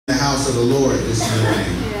of the Lord this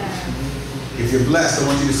morning. If you're blessed, I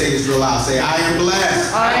want you to say this real loud. Say, I am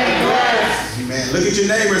blessed. I am blessed. Amen. Look at your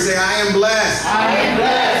neighbor and say, I am blessed. I am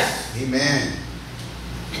blessed. Amen.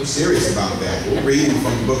 We're serious about that. We're reading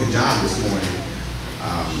from the book of John this morning.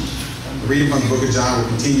 Reading from the book of John. We're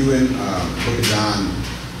continuing the book of John,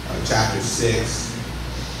 chapter 6.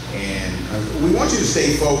 And we want you to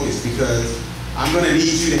stay focused because I'm going to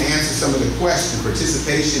need you to answer some of the questions,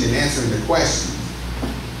 participation in answering the questions.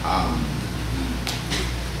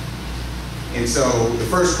 And so the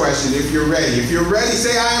first question, if you're ready,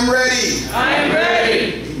 say, I am ready. I am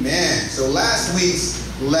ready. Amen. So last week's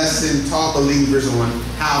lesson taught believers on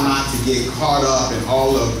how not to get caught up in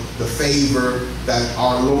all of the favor that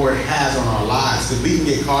our Lord has on our lives. Because we can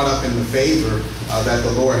get caught up in the favor that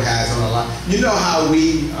the Lord has on our lives. You know how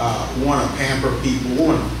we want to pamper people. We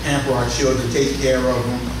want to pamper our children, take care of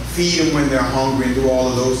them, feed them when they're hungry, and do all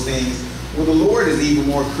of those things. Well, the Lord is even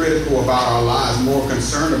more critical about our lives, more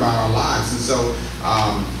concerned about our lives. And so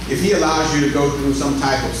if he allows you to go through some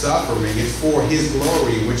type of suffering, it's for his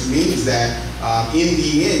glory, which means that in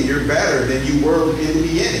the end, you're better than you were in the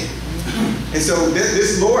beginning. And so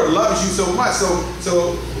this Lord loves you so much.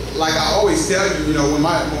 So like I always tell you, you know, when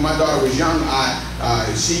my daughter was young,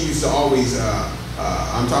 she used to always,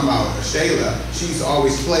 I'm talking about Shayla, she used to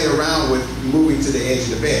always play around with moving to the edge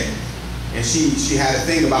of the bed. And she had a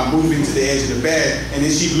thing about moving to the edge of the bed, and then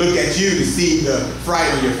she'd look at you to see the fright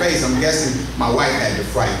on your face. I'm guessing my wife had the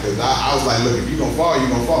fright, because I was like, look, if you're going to fall, you're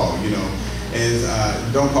going to fall, you know. And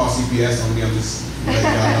don't call CPS on me, I'm just letting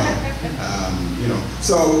y'all know. You know.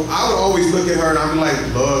 So I would always look at her, and I'm like,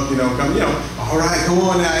 look, you know, come, you know, all right, come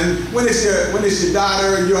on now. And when it's your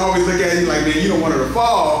daughter, and you always look at her, like, man, you don't want her to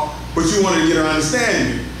fall, but you want her to get her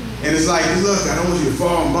understanding. And it's like, look, I don't want you to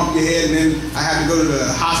fall and bump your head, and then I have to go to the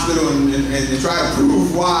hospital and try to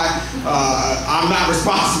prove why I'm not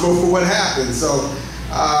responsible for what happened. So,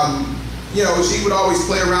 you know, she would always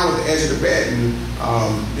play around with the edge of the bed. And,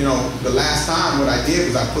 you know, the last time what I did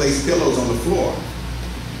was I placed pillows on the floor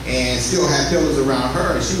and still had pillows around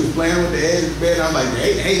her. And she was playing with the edge of the bed. And I'm like,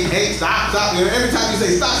 hey, stop. You know, every time you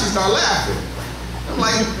say stop, she started laughing. I'm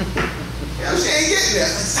like, you know, she ain't getting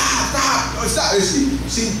that. Like, stop. And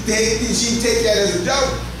she'd take that as a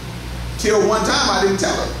joke. Till one time I didn't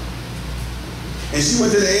tell her. And she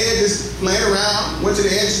went to the edge, just playing around, went to the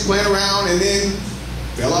edge, just playing around, and then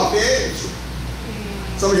fell off the edge.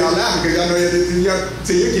 Some of y'all laughing because y'all know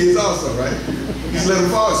to your kids also, right? Just let them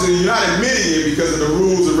fall. So you're not admitting it because of the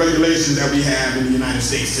rules and regulations that we have in the United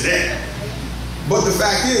States today. But the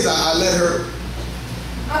fact is, I let her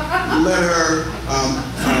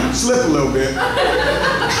slip a little bit.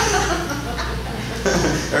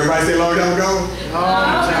 Everybody say long time ago?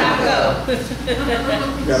 Long time ago.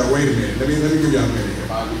 You gotta wait a minute. Let me give y'all a minute here,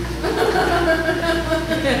 Bobby.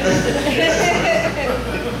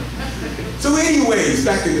 So anyways,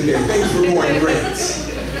 back in the day, things were more in grades.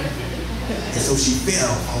 And so she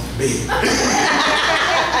fell off the bed. I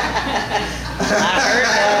heard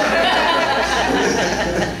that.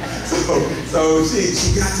 So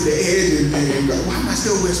she got to the edge and why am I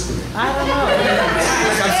still whispering? I don't know.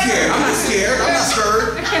 I'm scared. I'm not scared. I'm not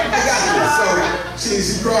scared. I got this. So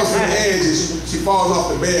she crosses the edge and she falls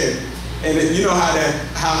off the bed. And then, you know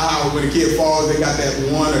how when a kid falls, they got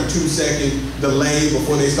that 1 or 2 second delay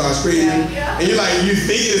before they start screaming. Yeah. And you're like, you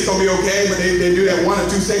think it's gonna be okay, but they do that 1 or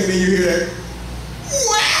 2 seconds, and you hear that.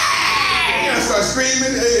 You know, start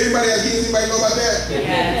screaming. Anybody have kids? Anybody know about that?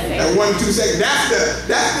 Yeah. That 1 or 2 seconds. That's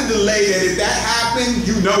the delay. That if that happens,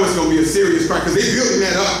 you know it's gonna be a serious cry because they're building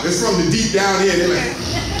that up. It's from the deep down here. They're like,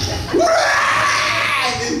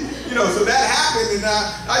 and, you know. So that happened, and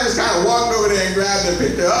I just kind of walked over there and grabbed her and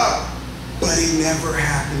picked her up. But it never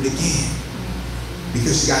happened again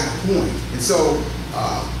because she got the point. And so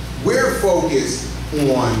we're focused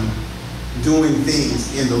on doing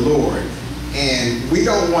things in the Lord. And we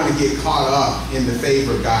don't want to get caught up in the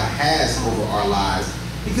favor God has over our lives,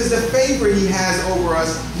 because the favor he has over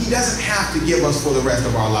us, he doesn't have to give us for the rest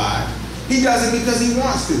of our lives. He does it because he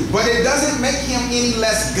wants to. But it doesn't make him any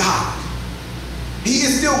less God. He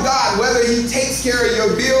is still God, whether he takes care of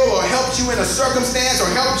your bill or helps you in a circumstance or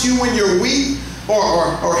helps you when you're weak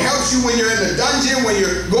or helps you when you're in the dungeon, when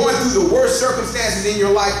you're going through the worst circumstances in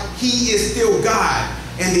your life. He is still God.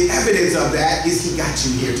 And the evidence of that is he got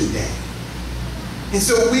you here today. And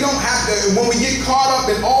so we don't have to, when we get caught up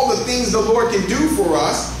in all the things the Lord can do for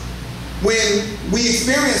us, when we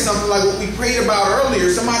experience something like what we prayed about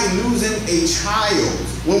earlier, somebody losing a child,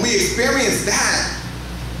 when we experience that,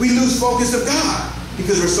 we lose focus of God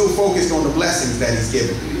because we're so focused on the blessings that he's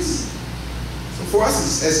given us. So for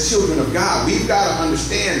us as children of God, we've got to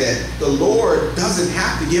understand that the Lord doesn't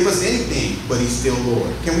have to give us anything, but He's still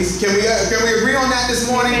Lord. Can we agree on that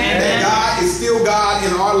this morning? Amen. That God is still God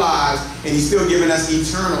in our lives, and He's still giving us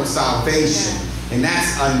eternal salvation. Amen. And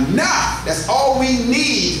that's enough. That's all we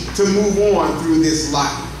need to move on through this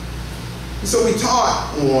life. So we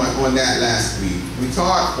taught on that last week. We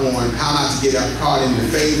taught on how not to get caught in the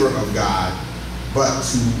favor of God, but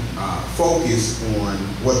to focus on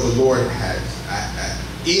what the Lord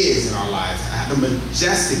is in our lives, the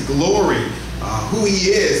majestic glory, who He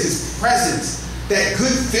is, His presence, that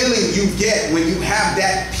good feeling you get when you have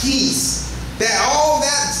that peace, that all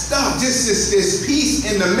that stuff, just this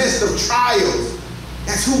peace in the midst of trials.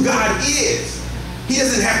 That's who God is. He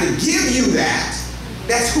doesn't have to give you that.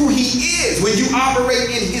 That's who He is. When you operate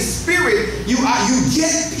in His Spirit, you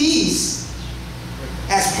get peace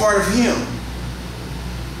as part of Him.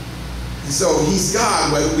 And so He's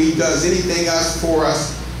God, whether He does anything else for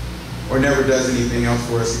us or never does anything else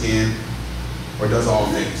for us again, or does all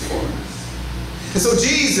things for us. And so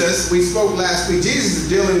Jesus, we spoke last week, Jesus is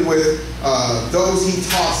dealing with those He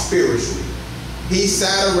taught spiritually. They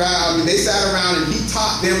sat around and He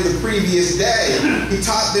taught them the previous day. He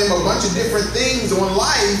taught them a bunch of different things on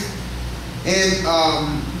life.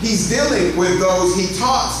 And He's dealing with those He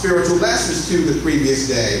taught spiritual lessons to the previous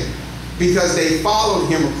day because they followed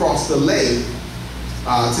Him across the lake,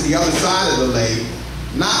 to the other side of the lake,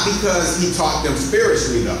 not because He taught them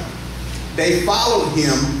spiritually though. They followed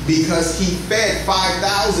Him because He fed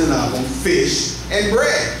 5,000 of them fish and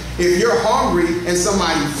bread. If you're hungry and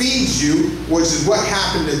somebody feeds you, which is what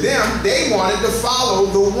happened to them, they wanted to follow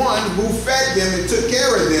the one who fed them and took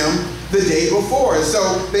care of them the day before.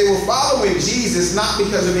 So they were following Jesus not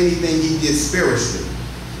because of anything He did spiritually,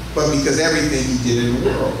 but because everything He did in the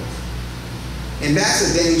world. And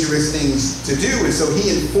that's a dangerous thing to do. And so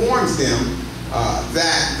He informs them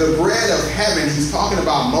that the bread of heaven, He's talking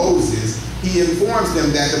about Moses, He informs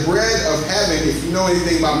them that the bread of heaven, if you know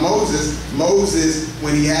anything about Moses,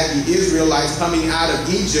 when he had the Israelites coming out of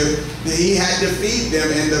Egypt, he had to feed them,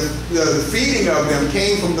 and the feeding of them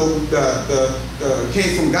came from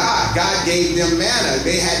came from God. God gave them manna.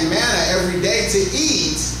 They had manna every day to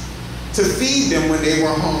eat, to feed them when they were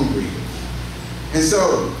hungry. And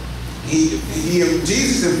so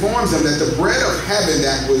Jesus informs them that the bread of heaven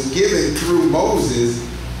that was given through Moses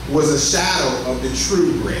was a shadow of the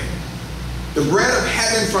true bread. The bread of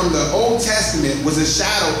heaven from the Old Testament was a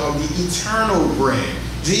shadow of the eternal bread.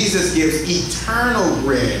 Jesus gives eternal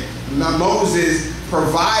bread. Now, Moses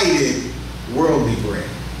provided worldly bread.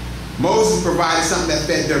 Moses provided something that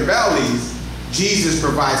fed their bellies. Jesus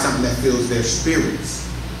provides something that fills their spirits.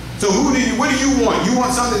 So what do you want? You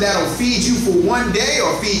want something that'll feed you for one day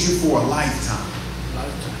or feed you for a lifetime?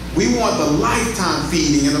 We want the lifetime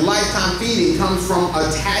feeding, and the lifetime feeding comes from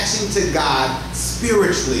attaching to God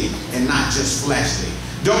spiritually and not just fleshly.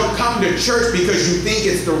 Don't come to church because you think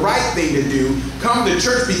it's the right thing to do. Come to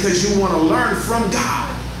church because you want to learn from God.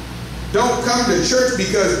 Don't come to church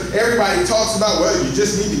because everybody talks about, well, you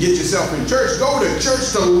just need to get yourself in church. Go to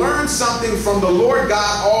church to learn something from the Lord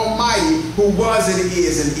God Almighty, who was and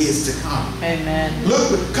is to come. Amen.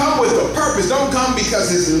 Look, come with a purpose. Don't come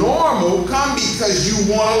because it's normal. Come because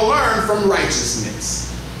you want to learn from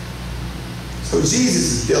righteousness. So Jesus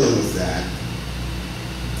is dealing with that.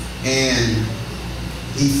 And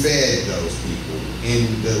He fed those people.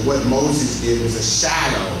 And what Moses did was a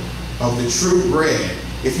shadow of the true bread.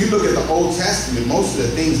 If you look at the Old Testament, most of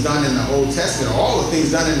the things done in the Old Testament, or all the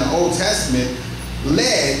things done in the Old Testament,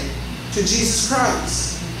 led to Jesus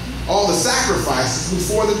Christ. All the sacrifices was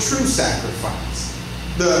for the true sacrifice.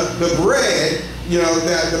 The bread,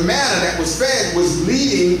 the manna that was fed was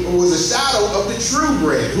a shadow of the true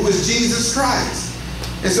bread, who is Jesus Christ.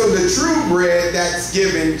 And so the true bread that's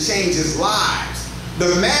given changes lives.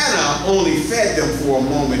 The manna only fed them for a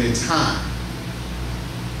moment in time.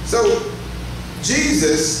 So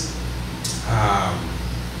Jesus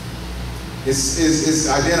is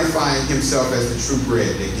identifying Himself as the true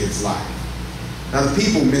bread that gives life. Now the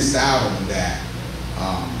people missed out on that,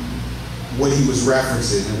 what He was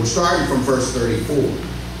referencing. And we're starting from verse 34.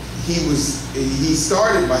 He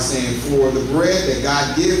started by saying, for the bread that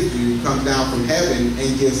God gives you comes down from heaven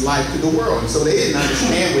and gives life to the world. And so they didn't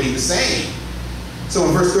understand what He was saying. So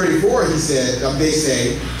in verse 34 they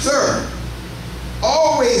say, Sir,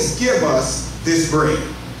 always give us this bread.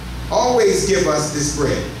 Always give us this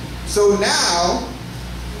bread. So now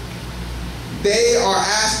they are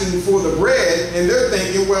asking for the bread, and they're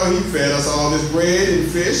thinking, well, He fed us all this bread and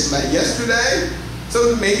fish like yesterday.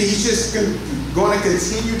 So maybe he's just going to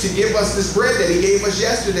continue to give us this bread that he gave us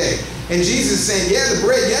yesterday. And Jesus is saying, yeah, the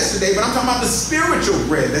bread yesterday, but I'm talking about the spiritual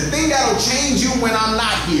bread, the thing that'll change you when I'm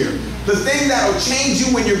not here, the thing that'll change you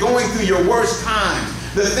when you're going through your worst times,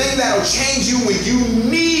 the thing that'll change you when you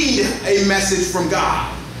need a message from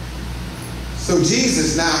God. So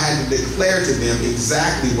Jesus now had to declare to them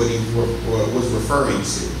exactly what he was referring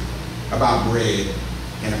to about bread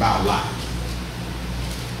and about life.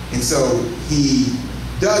 And so he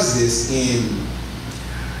does this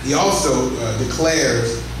he also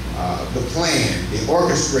declares the plan, the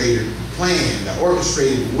orchestrated plan, the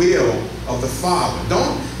orchestrated will of the Father.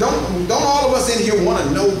 Don't all of us in here want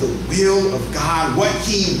to know the will of God, what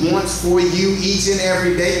he wants for you each and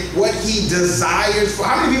every day, what he desires for?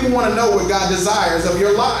 How many people want to know what God desires of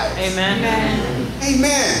your life? Amen. Amen.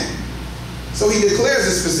 Amen. So he declares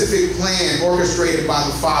a specific plan orchestrated by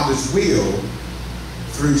the Father's will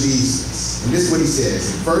through Jesus. And this is what he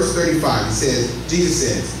says. In verse 35, Jesus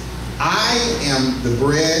says, I am the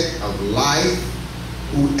bread of life.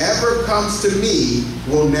 Whoever comes to me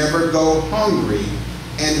will never go hungry,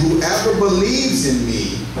 and whoever believes in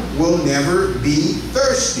me will never be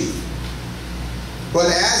thirsty. But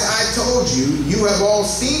as I told you, you have all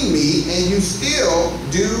seen me, and you still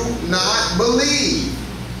do not believe.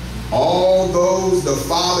 All those the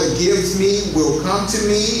Father gives me will come to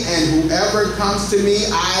me, and whoever comes to me,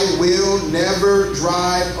 I will never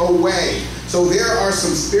drive away. So there are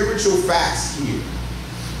some spiritual facts here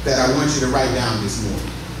that I want you to write down this morning.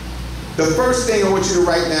 The first thing I want you to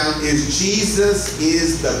write down is Jesus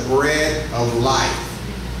is the bread of life.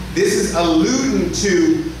 This is alluding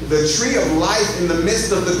to the tree of life in the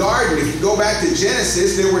midst of the garden. If you go back to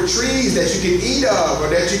Genesis, there were trees that you can eat of or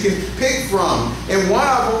that you can pick from. And one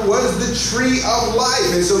of them was the tree of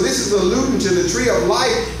life. And so this is alluding to the tree of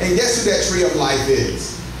life. And guess who that tree of life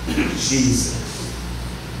is? Jesus.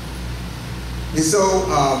 And so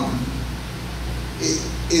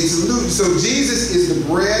so Jesus is the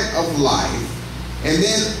bread of life. And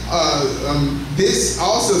then this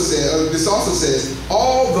also says,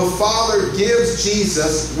 all the Father gives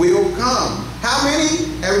Jesus will come. How many?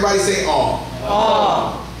 Everybody say all.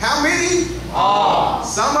 All. How many? All.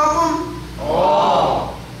 Some of them?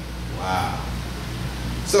 All. Wow.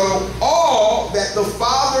 So all that the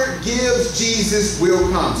Father gives Jesus will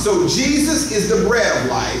come. So Jesus is the bread of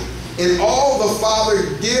life. And all the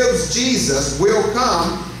Father gives Jesus will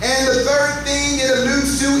come. And the third thing it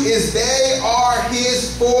alludes to is they are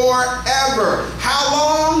his forever. How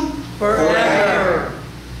long? Forever.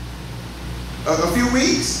 A few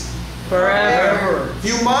weeks? Forever. A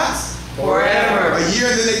few months? Forever. A year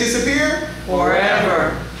and then they disappear?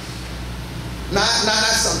 Forever. Not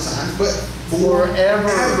sometimes, but Forever.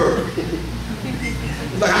 forever.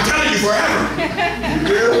 Like, I'm telling you, forever.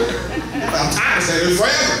 You will? I'm tired of saying it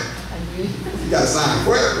forever. You got to sign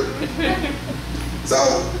forever. So,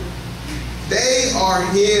 they are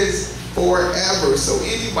his forever. So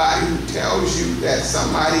anybody who tells you that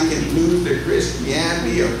somebody can lose their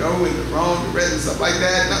Christianity or go in the wrong direction, stuff like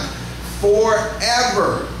that, no,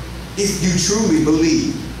 forever, if you truly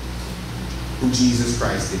believe who Jesus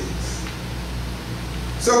Christ is.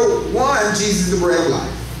 So, one, Jesus is the bread of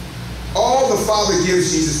life. All the Father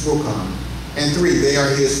gives Jesus will come. And three, they are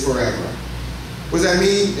his forever. What does that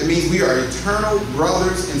mean? It means we are eternal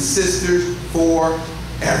brothers and sisters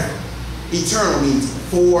forever. Eternal means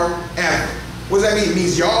forever. What does that mean? It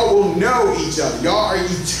means y'all will know each other. Y'all are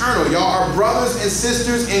eternal. Y'all are brothers and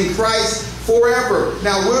sisters in Christ forever.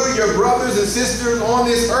 Now, will your brothers and sisters on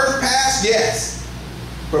this earth pass? Yes.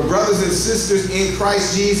 But brothers and sisters in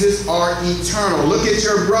Christ Jesus are eternal. Look at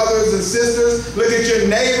your brothers and sisters. Look at your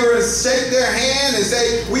neighbor and shake their hand and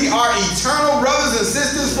say, we are eternal brothers and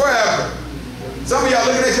sisters forever. Some of y'all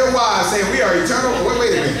looking at your wives saying, we are eternal.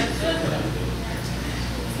 Wait a minute.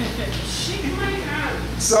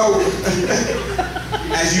 So,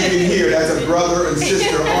 as you can hear, that's a brother and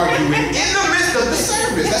sister arguing in the midst of the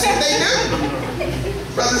service. That's what they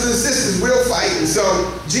do. Brothers and sisters will fight. And so,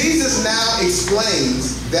 Jesus now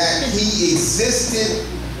explains that he existed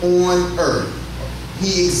on earth.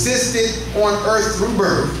 He existed on earth through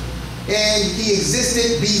birth. And he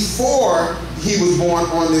existed before he was born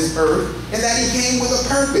on this earth. And that he came with a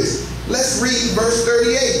purpose. Let's read verse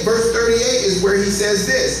 38. Verse 38 is where he says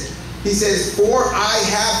this. He says, for I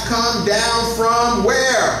have come down from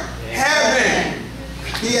where? Heaven.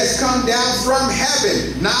 He has come down from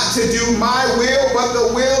heaven, not to do my will, but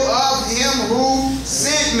the will of him who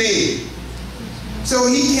sent me. So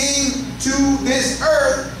he came to this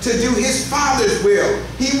earth to do his Father's will.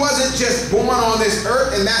 He wasn't just born on this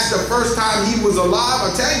earth and that's the first time he was alive.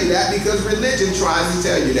 I'll tell you that because religion tries to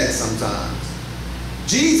tell you that sometimes.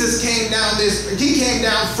 Jesus came down he came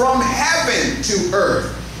down from heaven to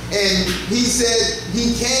earth. And he said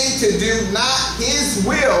he came to do not his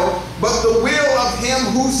will, but the will of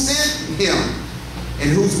him who sent him. And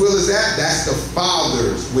whose will is that? That's the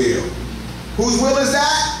Father's will. Whose will is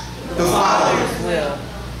that? The Father's will.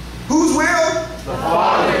 Whose will? The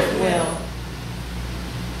Father's will.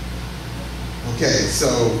 Okay, so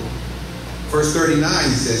verse 39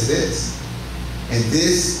 he says this, and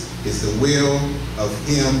this is the will of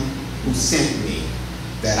him who sent me,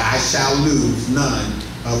 that I shall lose none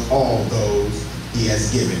of all those he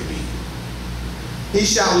has given me. He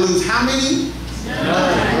shall lose how many?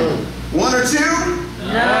 None. One or two?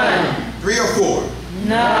 None. Three or four?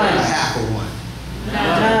 None. A half or one?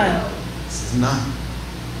 None. This is none.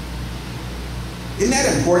 Isn't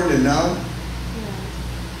that important to know?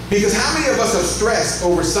 Because how many of us are stressed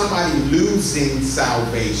over somebody losing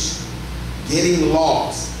salvation, getting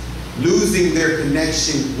lost, losing their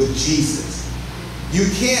connection with Jesus? You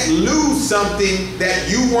can't lose something that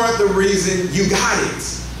you weren't the reason you got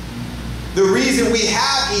it. The reason we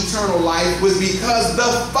have eternal life was because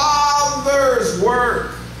the Father's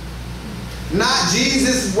work. Not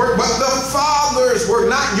Jesus' work, but the Father's work.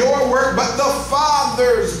 Not your work, but the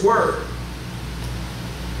Father's work.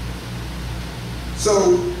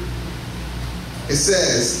 So, it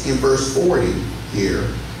says in verse 40 here,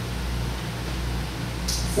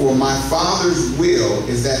 for my Father's will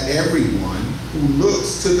is that everyone who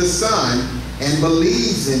looks to the Son and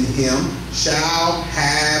believes in him shall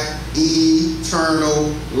have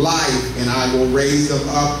eternal life, and I will raise them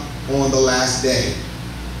up on the last day.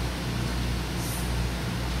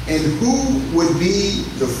 And who would be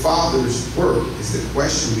the Father's work is the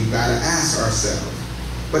question we got to ask ourselves.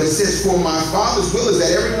 But it says, for my Father's will is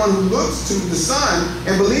that everyone who looks to the Son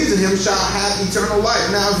and believes in him shall have eternal life.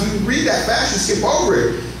 Now, if you read that fast, you skip over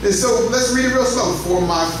it. And so let's read it real slow. For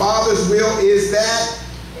my Father's will is that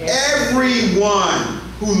everyone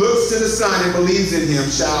who looks to the Son and believes in him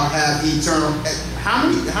shall have eternal. How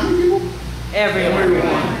many people?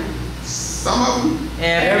 Everyone. Some of them?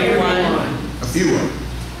 Everyone. A few of them.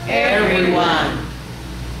 Everyone.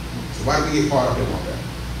 So why do we get caught up in all that?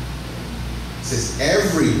 It says,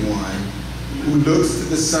 everyone who looks to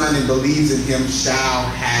the Son and believes in him shall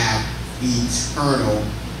have eternal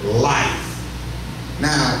life.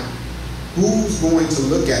 Now, who's going to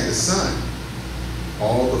look at the Son?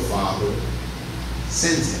 All the Father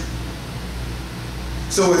sends him.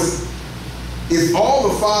 So if all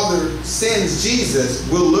the Father sends Jesus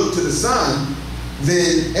will look to the Son,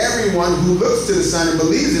 then everyone who looks to the Son and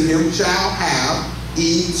believes in him shall have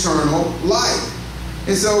eternal life.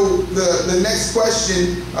 And so the next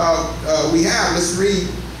question we have, let's read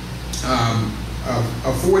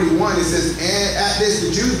 41. It says, and at this the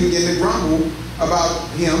Jews began to grumble about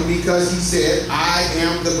him because he said, I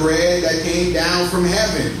am the bread that came down from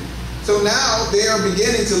heaven. So now they are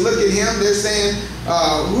beginning to look at him. They're saying,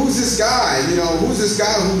 who's this guy? You know, who's this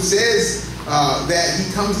guy who says that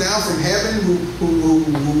he comes down from heaven,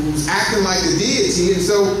 who's acting like a deity? And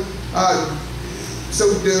so so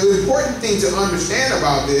the important thing to understand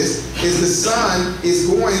about this is the Son is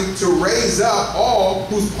going to raise up all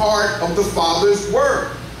who's part of the Father's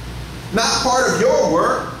work. Not part of your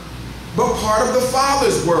work, but part of the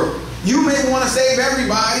Father's work. You may want to save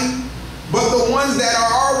everybody, but the ones that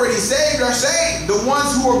are already saved are saved. The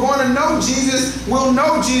ones who are going to know Jesus will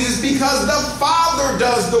know Jesus because the Father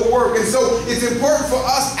does the work. And so it's important for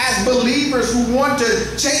us as believers who want to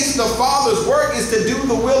chase the Father's work is to do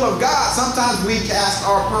the will of God. Sometimes we cast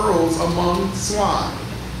our pearls among swine.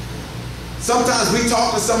 Sometimes we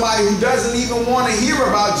talk to somebody who doesn't even want to hear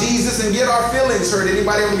about Jesus and get our feelings hurt.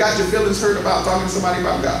 Anybody ever got your feelings hurt about talking to somebody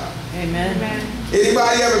about God? Amen.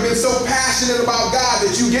 Anybody ever been so passionate about God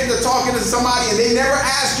that you get to talking to somebody and they never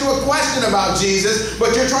asked you a question about Jesus,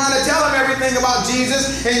 but you're trying to tell them everything about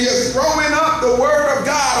Jesus and you're throwing up the word of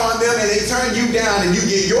God on them and they turn you down and you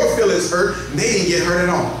get your feelings hurt and they didn't get hurt at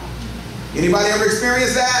all? Anybody ever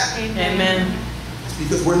experienced that? Amen.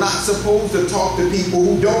 Because we're not supposed to talk to people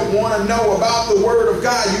who don't want to know about the Word of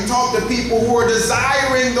God. You talk to people who are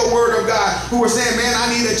desiring the Word of God, who are saying, man, I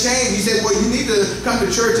need a change. You say, well, you need to come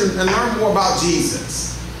to church and learn more about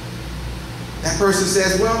Jesus. That person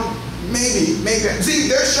says, well, maybe. See,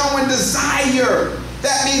 they're showing desire.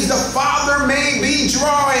 That means the Father may be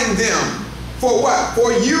drawing them. For what?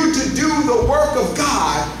 For you to do the work of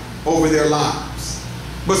God over their lives.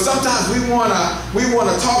 But sometimes we want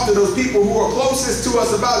to talk to those people who are closest to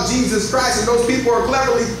us about Jesus Christ, and those people are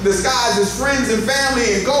cleverly disguised as friends and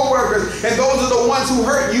family and co-workers, and those are the ones who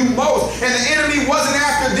hurt you most. And the enemy wasn't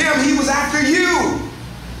after them, he was after you.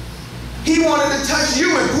 He wanted to touch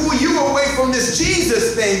you and pull you away from this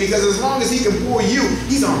Jesus thing, because as long as he can pull you,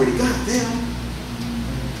 he's already got them.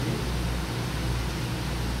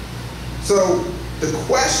 So the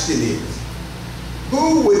question is,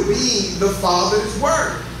 who would be the Father's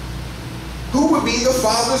work? Who would be the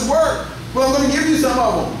Father's work? Well, I'm going to give you some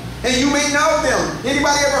of them, and you may know them.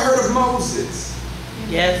 Anybody ever heard of Moses?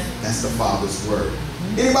 Yes. That's the Father's work.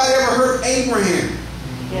 Anybody ever heard of Abraham?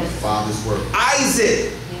 Yes. The Father's work.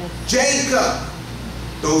 Isaac, Jacob,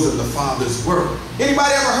 those are the Father's work.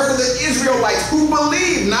 Anybody ever heard of the Israelites who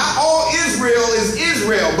believed? Not all Israel is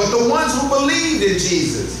Israel, but the ones who believed in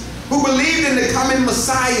Jesus, who believed in the coming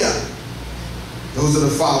Messiah. Those are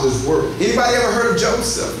the Father's work. Anybody ever heard of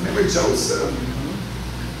Joseph? Remember Joseph?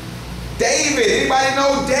 David. Anybody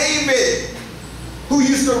know David? Who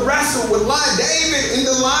used to wrestle with lions? David in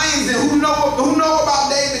the lions. And who know about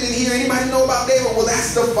David in here? Anybody know about David? Well,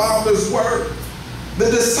 that's the Father's work.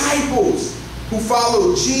 The disciples who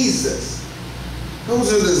followed Jesus.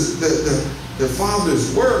 Those are the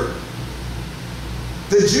Father's work.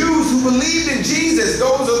 The Jews who believed in Jesus,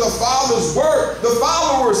 those are the Father's work. The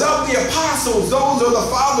followers of the apostles, those are the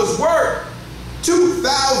Father's work.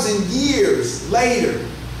 2,000 years later,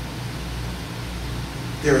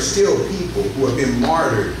 there are still people who have been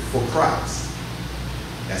martyred for Christ.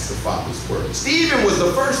 That's the Father's work. Stephen was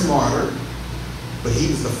the first martyr, but he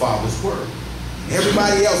was the Father's work.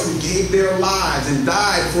 Everybody else who gave their lives and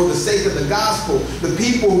died for the sake of the gospel, the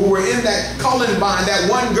people who were in that Columbine, that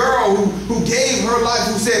one girl who gave her life,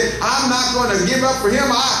 who said, I'm not going to give up for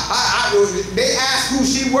him. They asked who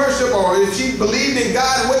she worshiped or if she believed in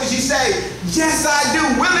God, and what did she say? Yes, I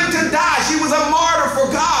do, willing to die. She was a martyr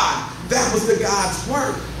for God. That was the God's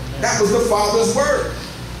work. That was the Father's work.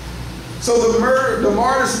 So the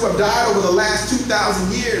martyrs who have died over the last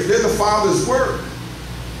 2,000 years, they're the Father's work.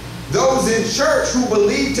 Those in church who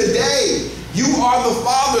believe today, you are the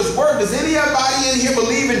Father's work. Does anybody in here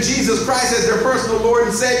believe in Jesus Christ as their personal Lord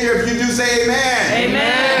and Savior? If you do, say amen.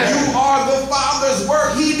 Amen. You are the Father's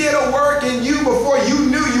work. He did a work in you before you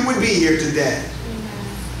knew you would be here today.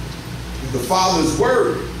 The Father's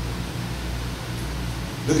work.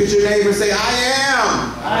 Look at your neighbor and say, I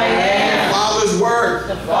am the Father's work.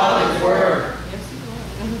 The Father's work.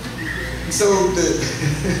 So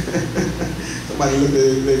somebody looked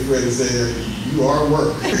at their friend and said, you are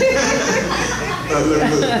work. Look.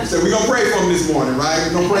 So we're going to pray for them this morning, right?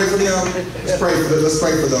 We're going to pray for them. Let's pray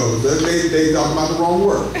for those. They talking about the wrong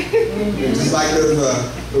work. Just like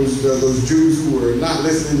those Jews who were not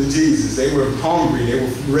listening to Jesus. They were hungry. They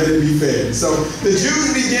were ready to be fed. So the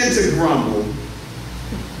Jews began to grumble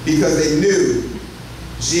because they knew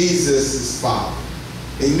Jesus' father.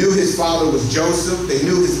 They knew his father was Joseph. They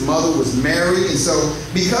knew his mother was Mary. And so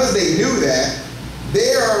because they knew that,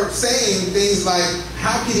 they are saying things like,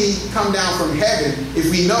 how could he come down from heaven if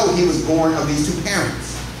we know he was born of these two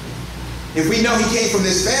parents? If we know he came from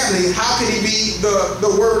this family, how could he be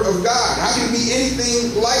the Word of God? How can he be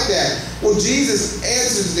anything like that? Well, Jesus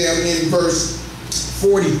answers them in verse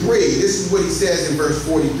 43. This is what he says in verse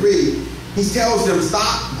 43. He tells them,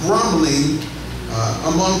 stop grumbling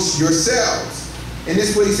amongst yourselves. And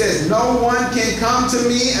this is what he says, no one can come to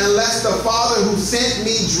me unless the Father who sent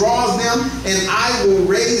me draws them, and I will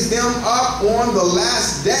raise them up on the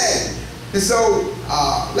last day. And so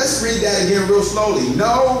let's read that again real slowly.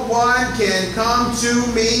 No one can come to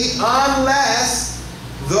me unless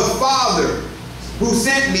the Father who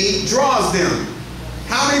sent me draws them.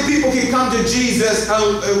 How many people can come to Jesus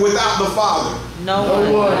without the Father? No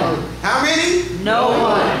one. How many? No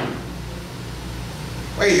one.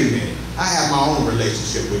 Wait a minute. I have my own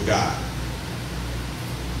relationship with God.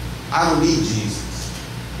 I don't need Jesus.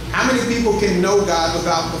 How many people can know God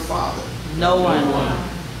without the Father? No one.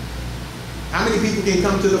 How many people can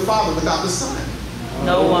come to the Father without the Son?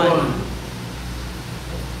 No one.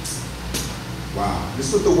 Wow. This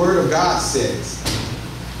is what the Word of God says.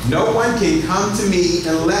 No one can come to me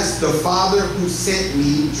unless the Father who sent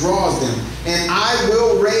me draws them, and I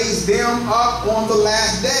will raise them up on the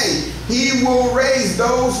last day. He will raise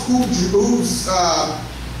those who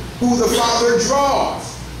the Father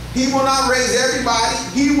draws. He will not raise everybody.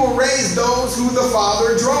 He will raise those who the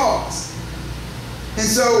Father draws. And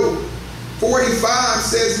so 45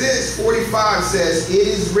 says this. 45 says, it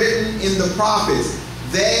is written in the prophets,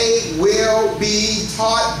 they will be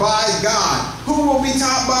taught by God. Who will be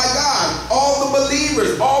taught by God? All the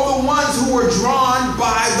believers, all the ones who were drawn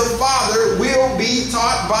by the Father will be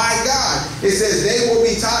taught by God. It says they will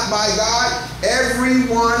be taught by God.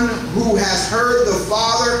 Everyone who has heard the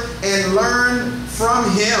Father and learned from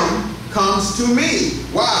him comes to me.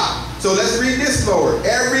 Wow. So let's read this, Lord.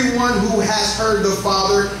 Everyone who has heard the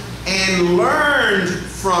Father and learned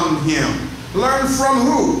from him. Learned from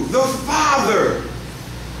who? The Father.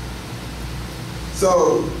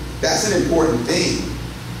 So that's an important thing,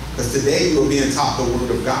 because today you are being taught the Word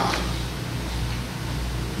of God.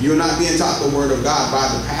 You're not being taught the Word of God by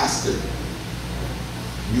the pastor.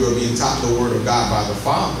 You are being taught the Word of God by the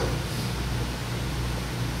Father.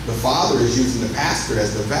 The Father is using the pastor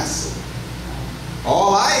as the vessel.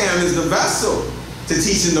 All I am is the vessel to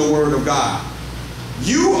teaching the Word of God.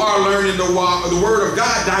 You are learning the Word of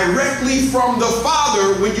God directly from the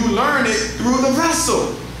Father when you learn it through the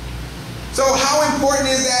vessel. So how important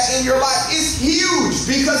is that in your life? It's huge,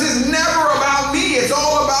 because it's never about me. It's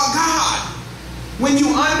all about God. When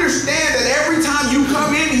you understand that every time you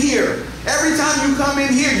come in here,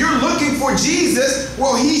 you're looking for Jesus.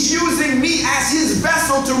 Well, he's using me as his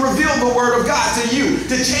vessel to reveal the Word of God to you,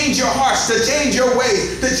 to change your hearts, to change your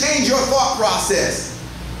ways, to change your thought process.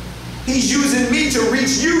 He's using me to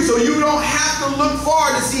reach you, so you don't have to look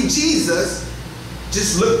far to see Jesus.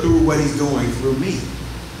 Just look through what he's doing through me.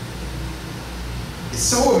 It's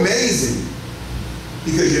so amazing,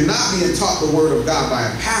 because you're not being taught the Word of God by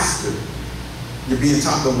a pastor. You're being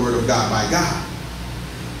taught the Word of God by God.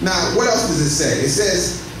 Now, what else does it say? It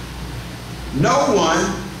says, no one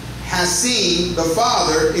has seen the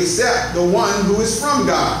Father except the one who is from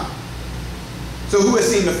God. So who has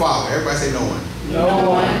seen the Father? Everybody say no one. No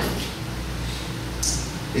one.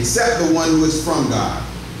 Except the one who is from God.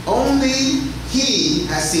 Only he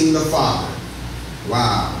has seen the Father.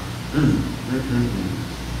 Wow.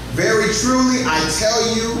 Very truly, I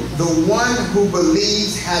tell you, the one who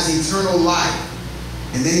believes has eternal life.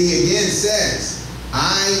 And then he again says,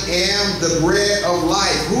 I am the bread of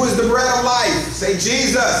life. Who is the bread of life? Say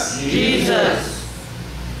Jesus. Jesus.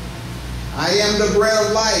 I am the bread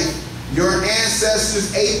of life. Your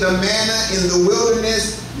ancestors ate the manna in the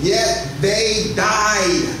wilderness, yet they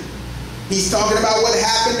died. He's talking about what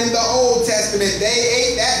happened in the Old Testament. They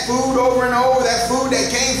ate that food over and over, that food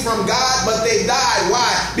that came from God, but they died.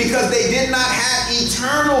 Why? Because they did not have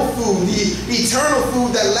eternal food, the eternal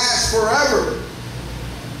food that lasts forever.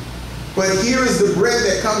 But here is the bread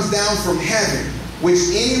that comes down from heaven, which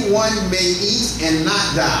anyone may eat and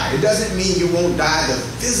not die. It doesn't mean you won't die the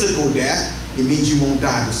physical death. It means you won't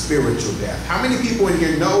die the spiritual death. How many people in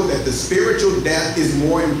here know that the spiritual death is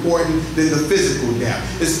more important than the physical death?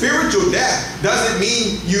 The spiritual death doesn't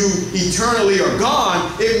mean you eternally are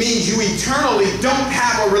gone. It means you eternally don't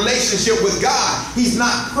have a relationship with God. He's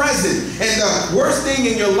not present. And the worst thing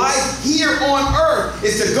in your life here on earth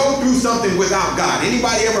is to go through something without God.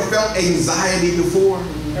 Anybody ever felt anxiety before?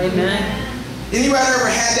 Amen. Anybody ever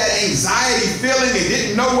had that anxiety feeling and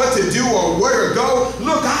didn't know what to do or where to go?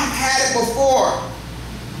 Look, I've had it before.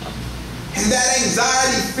 And that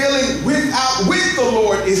anxiety feeling with the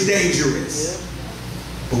Lord is dangerous.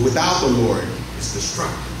 But without the Lord, it's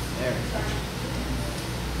destructive.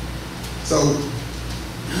 So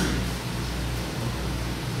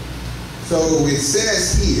it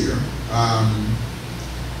says here,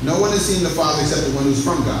 no one has seen the Father except the one who's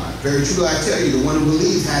from God. Very truly I tell you, the one who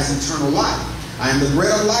believes has eternal life. I am the bread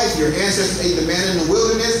of life. Your ancestors ate the manna in the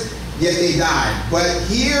wilderness, yet they died. But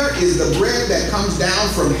here is the bread that comes down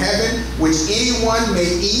from heaven, which anyone may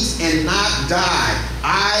eat and not die.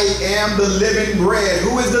 I am the living bread.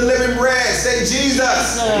 Who is the living bread? Say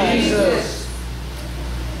Jesus. Jesus.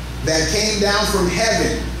 That came down from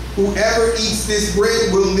heaven. Whoever eats this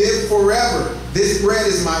bread will live forever. This bread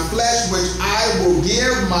is my flesh, which I will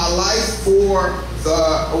give my life for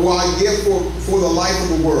the life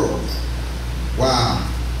of the world. Wow.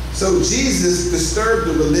 So Jesus disturbed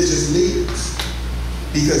the religious leaders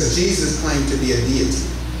because Jesus claimed to be a deity.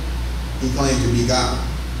 He claimed to be God.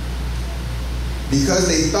 Because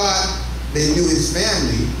they thought they knew his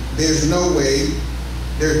family, there's no way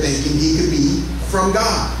they're thinking he could be from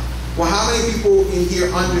God. Well, how many people in here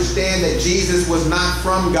understand that Jesus was not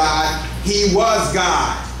from God? He was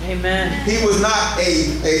God. Amen. He was not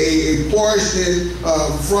a portion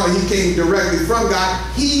from, he came directly from God.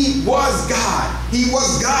 He was God. He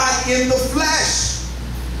was God in the flesh.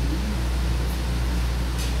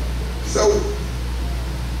 So,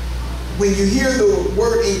 when you hear the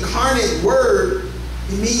word incarnate word,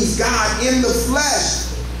 it means God in the flesh,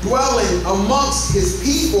 dwelling amongst his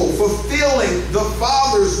people, fulfilling the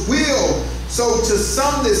Father's will. So to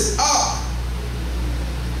sum this up,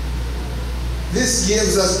 this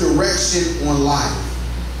gives us direction on life.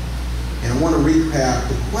 And I want to recap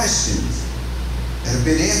the questions that have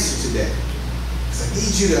been answered today, because I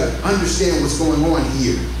need you to understand what's going on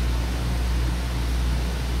here.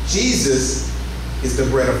 Jesus is the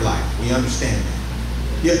bread of life. We understand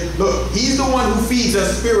that. Yeah, look, he's the one who feeds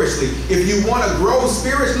us spiritually. If you want to grow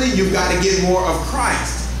spiritually, you've got to get more of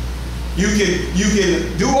Christ. You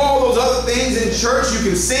can do all those other things in church. You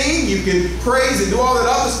can sing, you can praise and do all that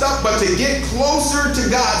other stuff. But to get closer to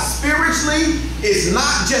God spiritually, it's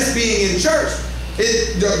not just being in church.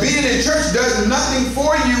 Being in church does nothing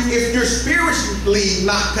for you if you're spiritually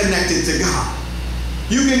not connected to God.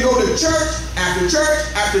 You can go to church after church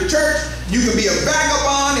after church. You can be a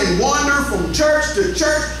vagabond and wander from church to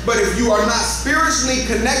church. But if you are not spiritually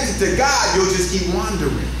connected to God, you'll just keep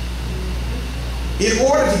wandering. In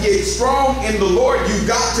order to get strong in the Lord, you've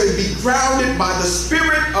got to be grounded by the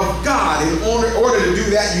Spirit of God. In order to do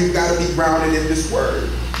that, you've got to be grounded in this Word.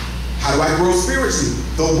 How do I grow spiritually?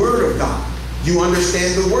 The Word of God. You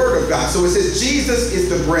understand the Word of God. So it says Jesus is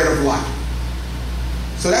the bread of life.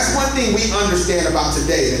 So that's one thing we understand about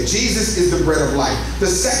today, that Jesus is the bread of life. The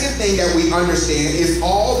second thing that we understand is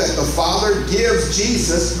all that the Father gives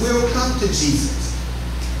Jesus will come to Jesus.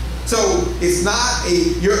 So it's not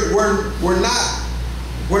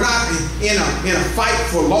we're not in a fight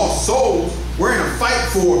for lost souls. We're in a fight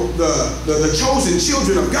for the chosen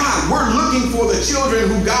children of God. We're looking for the children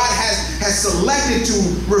who God has selected to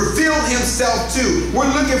reveal himself to.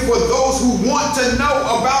 We're looking for those who want to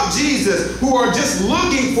know about Jesus, who are just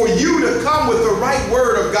looking for you to come with the right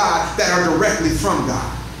word of God that are directly from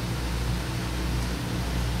God.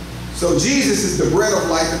 So Jesus is the bread of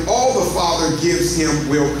life, and all the Father gives him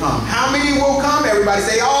will come. How many will come? Everybody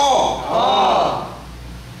say all. All.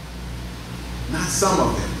 Not some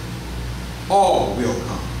of them. All will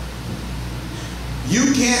come.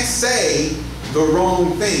 You can't say the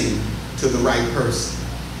wrong thing to the right person.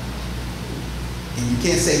 And you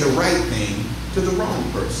can't say the right thing to the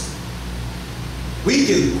wrong person. We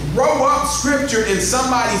can throw up scripture in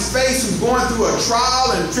somebody's face who's going through a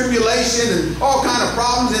trial and tribulation and all kind of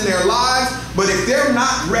problems in their lives, but if they're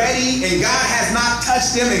not ready and God has not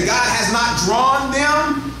touched them and God has not drawn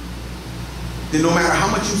them, then no matter how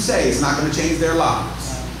much you say, it's not going to change their lives.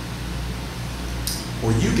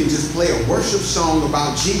 Or you can just play a worship song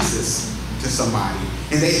about Jesus to somebody,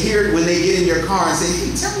 and they hear it when they get in your car and say,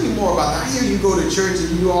 hey, tell me more about that. I hear you go to church and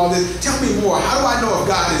you do all this. Tell me more. How do I know if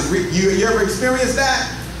God is real? You ever experienced that?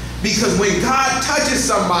 Because when God touches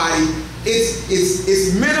somebody,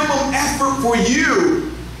 it's minimum effort for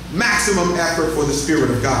you, maximum effort for the Spirit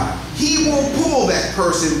of God. He will pull that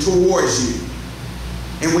person towards you.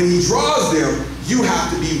 And when he draws them, you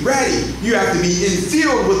have to be ready. You have to be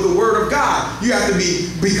infilled with the Word of God. You have to be,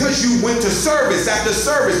 because you went to service after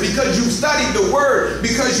service, because you studied the Word,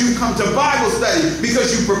 because you come to Bible study,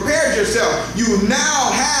 because you prepared yourself, you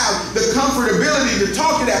now have the comfortability to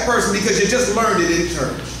talk to that person because you just learned it in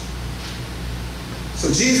church. So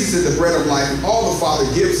Jesus is the bread of life, and all the Father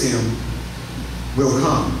gives him will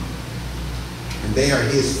come. And they are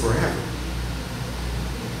his forever.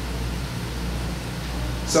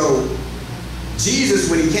 So Jesus,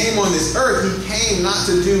 when he came on this earth, he came not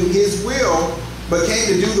to do his will, but came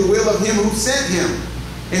to do the will of him who sent him.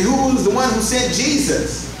 And who was the one who sent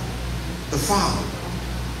Jesus? The Father.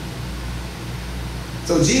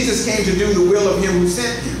 So Jesus came to do the will of him who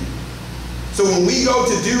sent him. So when we go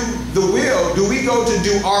to do the will, do we go to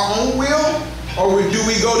do our own will, or do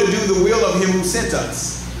we go to do the will of him who sent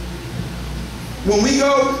us? When we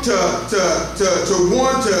go to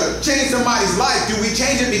want to change somebody's life, do we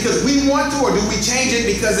change it because we want to, or do we change it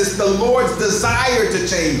because it's the Lord's desire to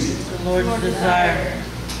change it? The Lord's desire.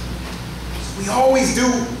 We always do.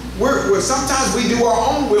 Sometimes we do our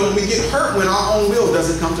own will and we get hurt when our own will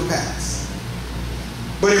doesn't come to pass.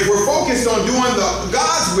 But if we're focused on doing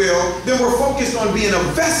God's will, then we're focused on being a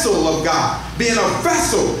vessel of God. Being a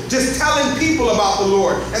vessel, just telling people about the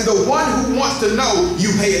Lord. And the one who wants to know, you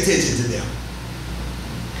pay attention to them.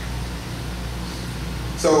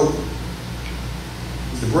 So,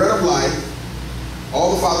 the bread of life,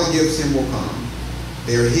 all the Father gives him will come.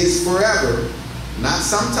 They're his forever, not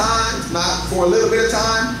sometimes, not for a little bit of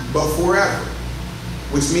time, but forever.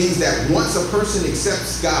 Which means that once a person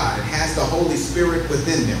accepts God and has the Holy Spirit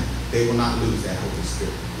within them, they will not lose that Holy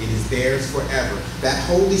Spirit. It is theirs forever. That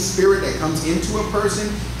Holy Spirit that comes into a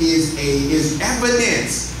person is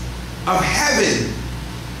evidence of heaven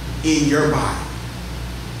in your body.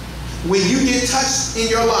 When you get touched in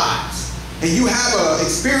your lives, and you have an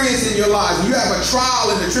experience in your lives, and you have a trial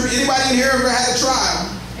in the tribulation. Anybody in here ever had a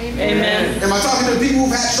trial? Amen. Am I talking to people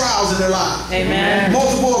who've had trials in their lives? Amen.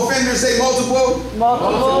 Multiple offenders, say multiple?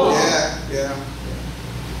 Multiple. Yeah.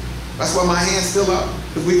 That's why my hand's still up,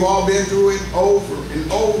 because we've all been through it over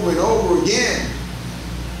and over and over again.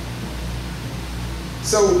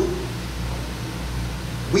 So,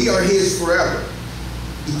 we are his forever,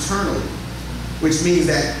 eternally. which means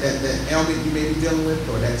that ailment you may be dealing with,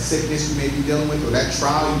 or that sickness you may be dealing with, or that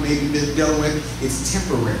trial you may be dealing with, it's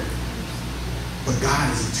temporary. But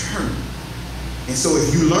God is eternal. And so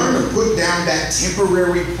if you learn to put down that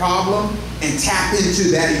temporary problem and tap into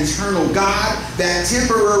that eternal God, that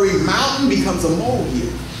temporary mountain becomes a molehill.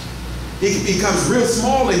 It becomes real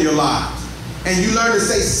small in your lives. And you learn to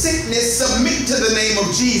say, sickness, submit to the name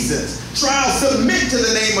of Jesus. Trial, submit to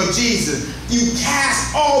the name of Jesus. You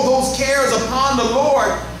cast all those cares upon the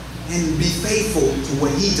Lord and be faithful to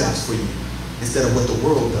what he does for you instead of what the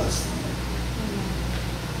world does for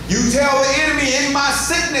you. You tell the enemy, in my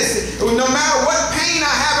sickness, no matter what pain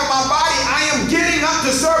I have in my body, I am getting up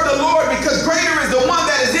to serve the Lord, because greater is the one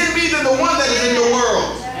that is in me than the one that is in the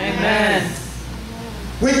world. Amen.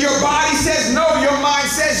 When your body says no, your mind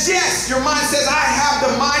says yes. Your mind says, I have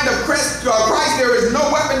the mind of Christ. There is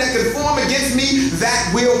no weapon that can form against me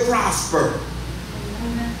that will prosper.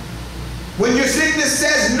 When your sickness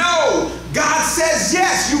says no, God says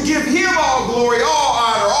yes. You give him all glory, all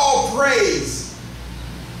honor, all praise.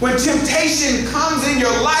 When temptation comes in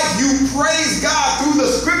your life, you praise God through the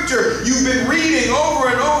scripture you've been reading over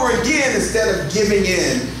and over again instead of giving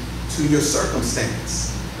in to your circumstance.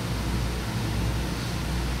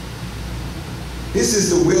 This is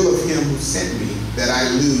the will of him who sent me, that I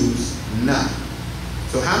lose none.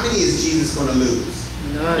 So how many is Jesus going to lose?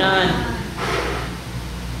 None.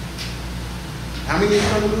 How many is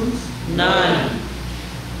going to lose? None.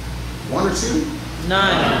 One or two?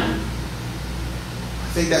 None.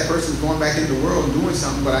 I think that person's going back into the world and doing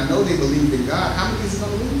something, but I know they believed in God. How many is he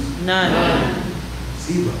going to lose? None.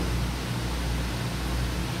 Zero.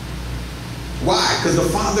 Why? Because the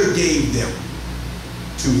Father gave them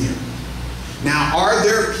to him. Now, are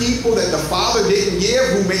there people that the Father didn't give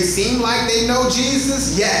who may seem like they know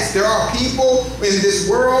Jesus? Yes, there are people in this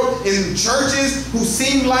world, in churches, who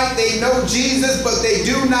seem like they know Jesus, but they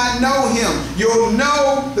do not know him. You'll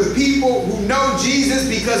know the people who know Jesus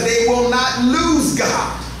because they will not lose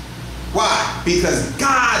God. Why? Because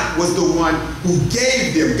God was the one who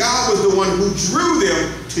gave them. God was the one who drew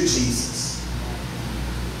them to Jesus.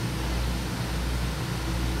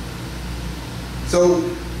 So,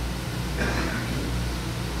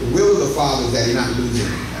 the will of the Father is that he not lose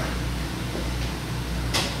anything.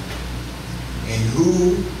 And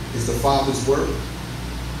who is the Father's work?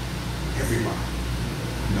 Everybody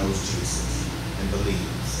knows Jesus and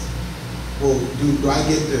believes. Well, do I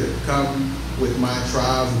get to come with my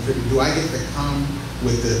trials and tribulations? Do I get to come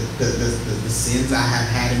with the sins I have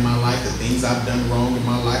had in my life, the things I've done wrong in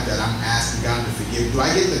my life that I'm asking God to forgive? Do I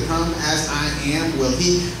get to come as I am? Will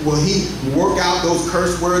he work out those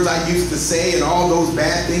curse words I used to say and all those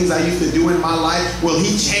bad things I used to do in my life? Will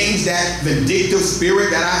he change that vindictive spirit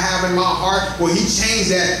that I have in my heart? Will he change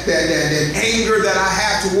that anger that I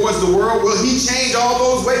have towards the world? Will he change all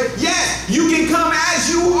those ways? Yes, you can come as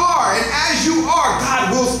you are, and as you are, God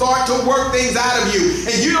will start to work things out of you.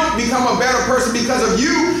 And you don't become a better person because of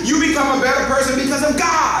you become a better person because of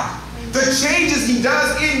God. The changes he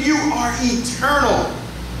does in you are eternal.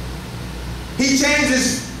 He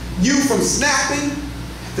changes you from snapping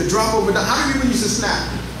to drop over down. How many people used to snap?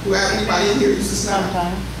 Do I have anybody in here used to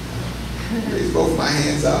snap? Raise both my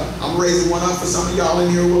hands up. I'm raising one up for some of y'all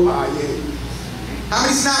in here who will lie. Yeah. How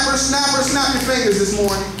many snappers? Snap your fingers this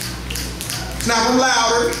morning. Snap them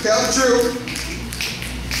louder. Tell the truth.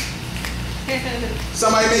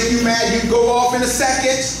 Somebody make you mad, you go off in a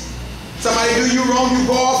second. Somebody do you wrong, you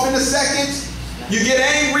go off in a second. You get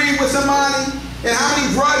angry with somebody. And how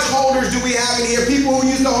many grudge holders do we have in here? People who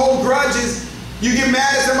used to hold grudges. You get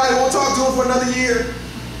mad at somebody, won't talk to them for another year.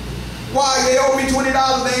 Why? They owe me $20,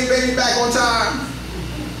 they ain't paying me back on time.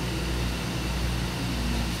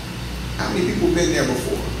 How many people been there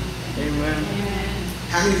before? Amen.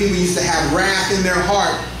 How many people used to have wrath in their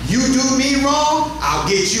heart? You do me wrong, I'll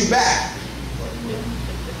get you back.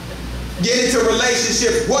 Get into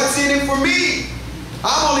relationships. What's in it for me?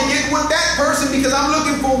 I'm only getting with that person because I'm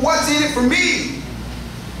looking for what's in it for me.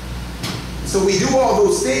 So we do all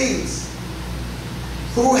those things.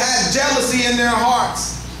 Who has jealousy in their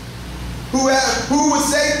hearts? Who would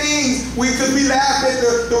say things because we laugh at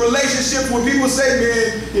the relationships when people say,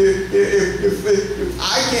 man, if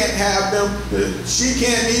I can't have them, she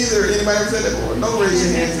can't either. Anybody ever said that before? Don't raise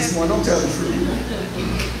your hands this morning. Don't tell the truth.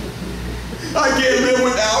 I can't live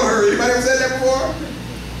without her. Anybody ever said that before?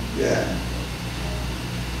 Yeah.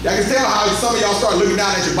 I can tell how some of y'all start looking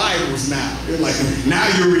down at your Bibles now. You're like, now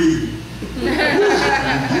you're reading.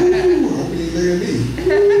 Ooh, hope you ain't looking at me.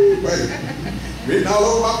 Wait. Written all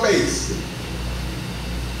over my face.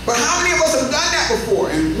 But how many of us have done that before?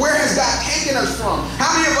 And where has God taken us from? How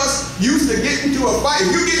many of us used to get into a fight?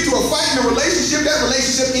 If you get into a fight in a relationship, that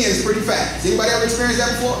relationship ends pretty fast. Anybody ever experienced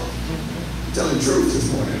that before? I'm telling the truth this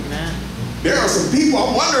morning. There are some people,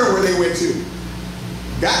 I'm wondering where they went to.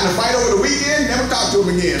 Got in a fight over the weekend, never talked to them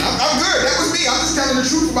again. I'm good, that was me. I'm just telling the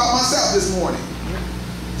truth about myself this morning.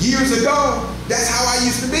 Years ago, that's how I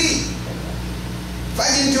used to be. If I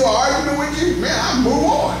get into an argument with you, man, I move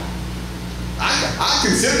on. I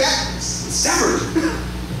consider that severed.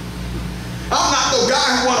 I'm not the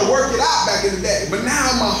guy who want to work it out back in the day. But now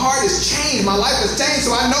my heart has changed. My life has changed.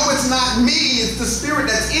 So I know it's not me. It's the Spirit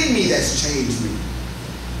that's in me that's changed me.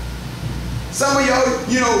 Some of y'all,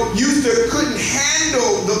 couldn't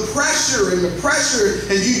handle the pressure,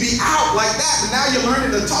 and you'd be out like that. But now you're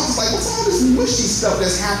learning to talk. It's like, what's all this mushy stuff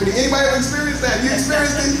that's happening? Anybody ever experienced that? You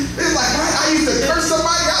experienced it? It's like, I used to curse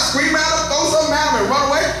somebody, I scream at them, throw something at them, and run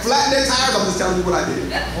away, flatten their tires. I'm just telling you what I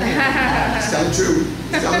did. Just telling the truth.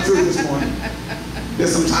 Just telling the truth this morning.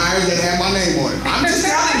 There's some tires that have my name on it. I'm just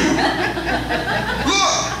telling you.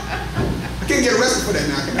 Look, I can't get arrested for that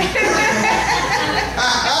now, can I?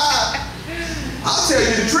 I'll tell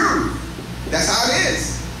you the truth. That's how it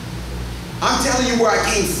is. I'm telling you where I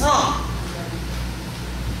came from.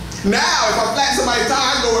 Now, if I flatten somebody's tire,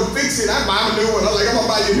 I go and fix it. I buy a new one. I'm like, I'm going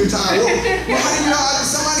to buy you a new tire. Well, how do you know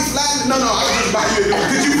somebody flattened? No, I was just buy you a new one.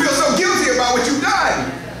 Because you feel so guilty about what you've done.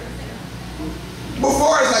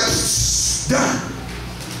 Before, it's like, done.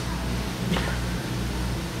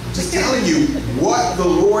 I'm just telling you, what the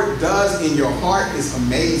Lord does in your heart is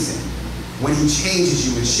amazing. When he changes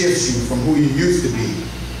you and shifts you from who you used to be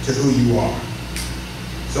to who you are.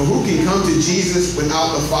 So who can come to Jesus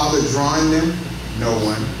without the Father drawing them? No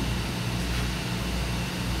one.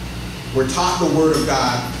 We're taught the Word of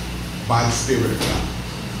God by the Spirit of God.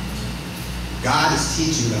 God is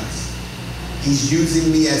teaching us. He's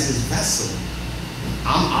using me as his vessel.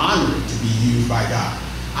 I'm honored to be used by God.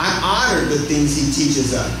 I'm honored the things he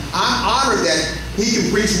teaches us. I'm honored that he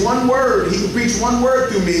can preach one word. He can preach one word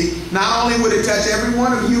through me. Not only would it touch every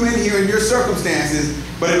one of you in here in your circumstances,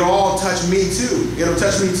 but it'll all touch me too. It'll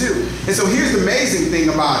touch me too. And so here's the amazing thing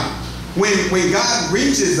about it. When God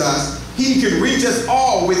reaches us, he can reach us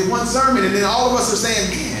all with one sermon. And then all of us are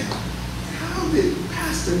saying, man, how did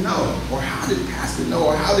Pastor know? Or how did Pastor know?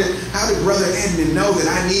 Or how did Brother Edmund know that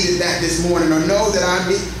I needed that this morning? Or know that I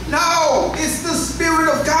need... No, it's the Spirit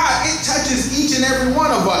of God. It touches each and every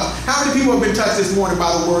one of us. How many people have been touched this morning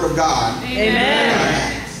by the Word of God?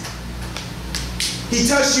 Amen. He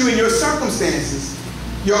touched you in your circumstances,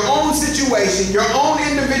 your own situation, your own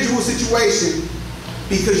individual situation,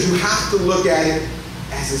 because you have to look at it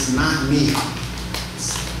as it's not me.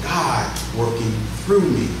 It's God working through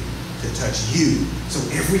me to touch you. So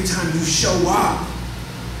every time you show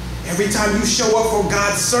up for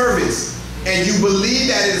God's service, and you believe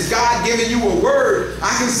that it is God giving you a word, I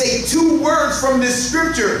can say 2 words from this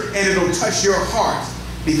scripture and it'll touch your heart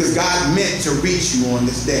because God meant to reach you on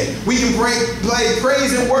this day. We can play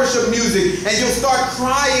praise and worship music and you'll start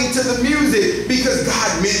crying to the music because God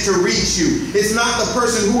meant to reach you. It's not the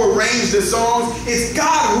person who arranged the songs, it's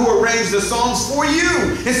God who arranged the songs for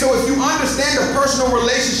you. And so if you understand the personal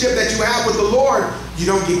relationship that you have with the Lord, you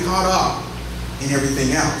don't get caught up in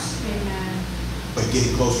everything else. Amen. But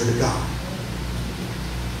getting closer to God.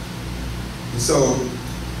 And so,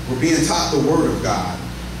 we're being taught the Word of God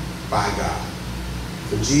by God.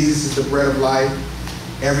 So Jesus is the bread of life.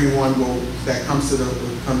 Everyone that comes to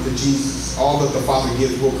Jesus, all that the Father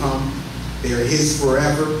gives will come. They are his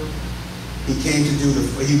forever. He came here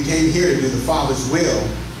to do the Father's will.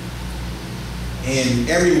 And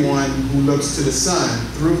everyone who looks to the Son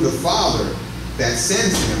through the Father that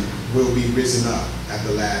sends him will be risen up on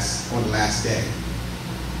the last day.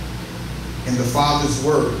 And the Father's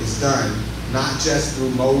work is done not just through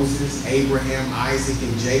Moses, Abraham, Isaac,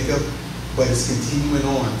 and Jacob, but it's continuing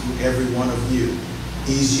on through every one of you.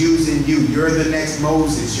 He's using you. You're the next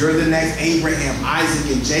Moses. You're the next Abraham,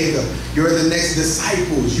 Isaac, and Jacob. You're the next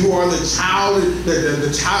disciples. You are the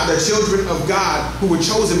children of God who were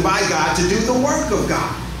chosen by God to do the work of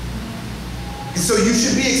God. And so you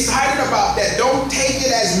should be excited about that. Don't take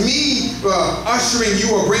it as me ushering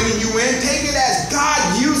you or bringing you in. Take it as God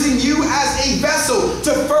using you as a vessel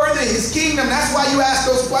to further his kingdom. That's why you ask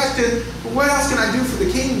those questions. But what else can I do for the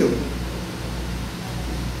kingdom?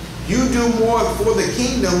 You do more for the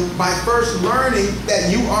kingdom by first learning that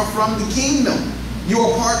you are from the kingdom. You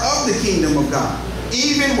are part of the kingdom of God.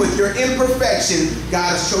 Even with your imperfection,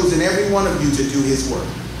 God has chosen every one of you to do his work.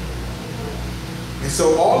 And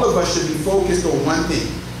so all of us should be focused on one thing: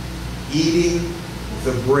 eating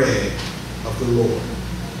the bread of the Lord.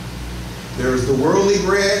 There is the worldly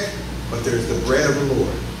bread, but there's the bread of the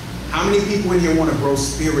Lord. How many people in here want to grow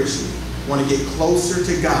spiritually? Want to get closer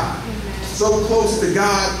to God? So close to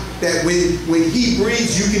God that when He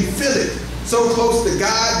breathes, you can feel it. So close to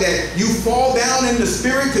God that you fall down in the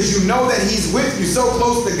spirit because you know that He's with you. So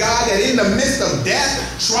close to God that in the midst of death,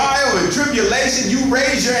 trial, and tribulation, you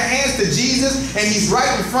raise your hands to Jesus and He's right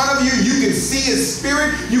in front of you. You can see His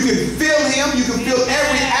spirit. You can feel Him. You can feel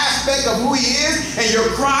every aspect of who He is. And your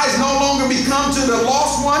cries no longer become to the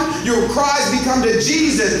lost one. Your cries become to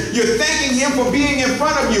Jesus. You're thanking Him for being in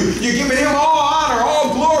front of you. You're giving Him all honor,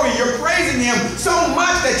 all glory. You're praising Him so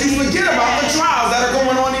much that you forget about the trials that are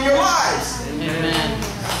going on in your lives. Amen.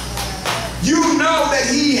 You know that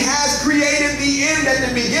He has created the end at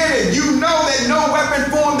the beginning. You know that no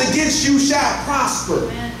weapon formed against you shall prosper.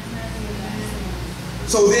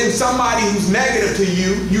 So then somebody who's negative to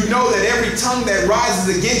you, you know that every tongue that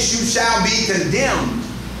rises against you shall be condemned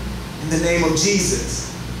in the name of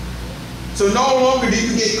Jesus. So no longer do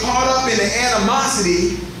you get caught up in the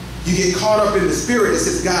animosity, you get caught up in the spirit that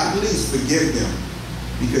says, God, please forgive them,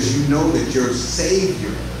 because you know that your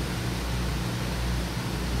Savior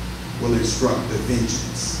will instruct the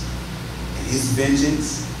vengeance. And His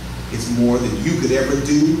vengeance is more than you could ever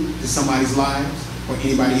do to somebody's lives or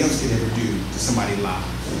anybody else could ever do to somebody's lives.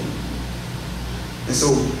 And so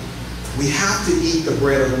we have to eat the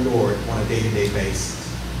bread of the Lord on a day-to-day basis.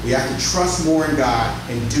 We have to trust more in God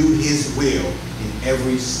and do His will in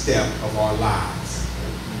every step of our lives.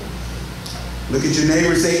 Look at your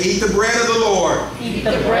neighbor and say, eat the bread of the Lord. Eat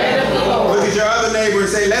the bread of the Lord. Look at your other neighbor and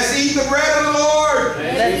say, let's eat the bread of the Lord.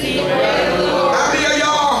 Let's eat the bread of the Lord. How many of y'all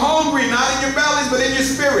are hungry, not in your bellies, but in your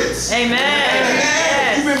spirits? Amen. Amen.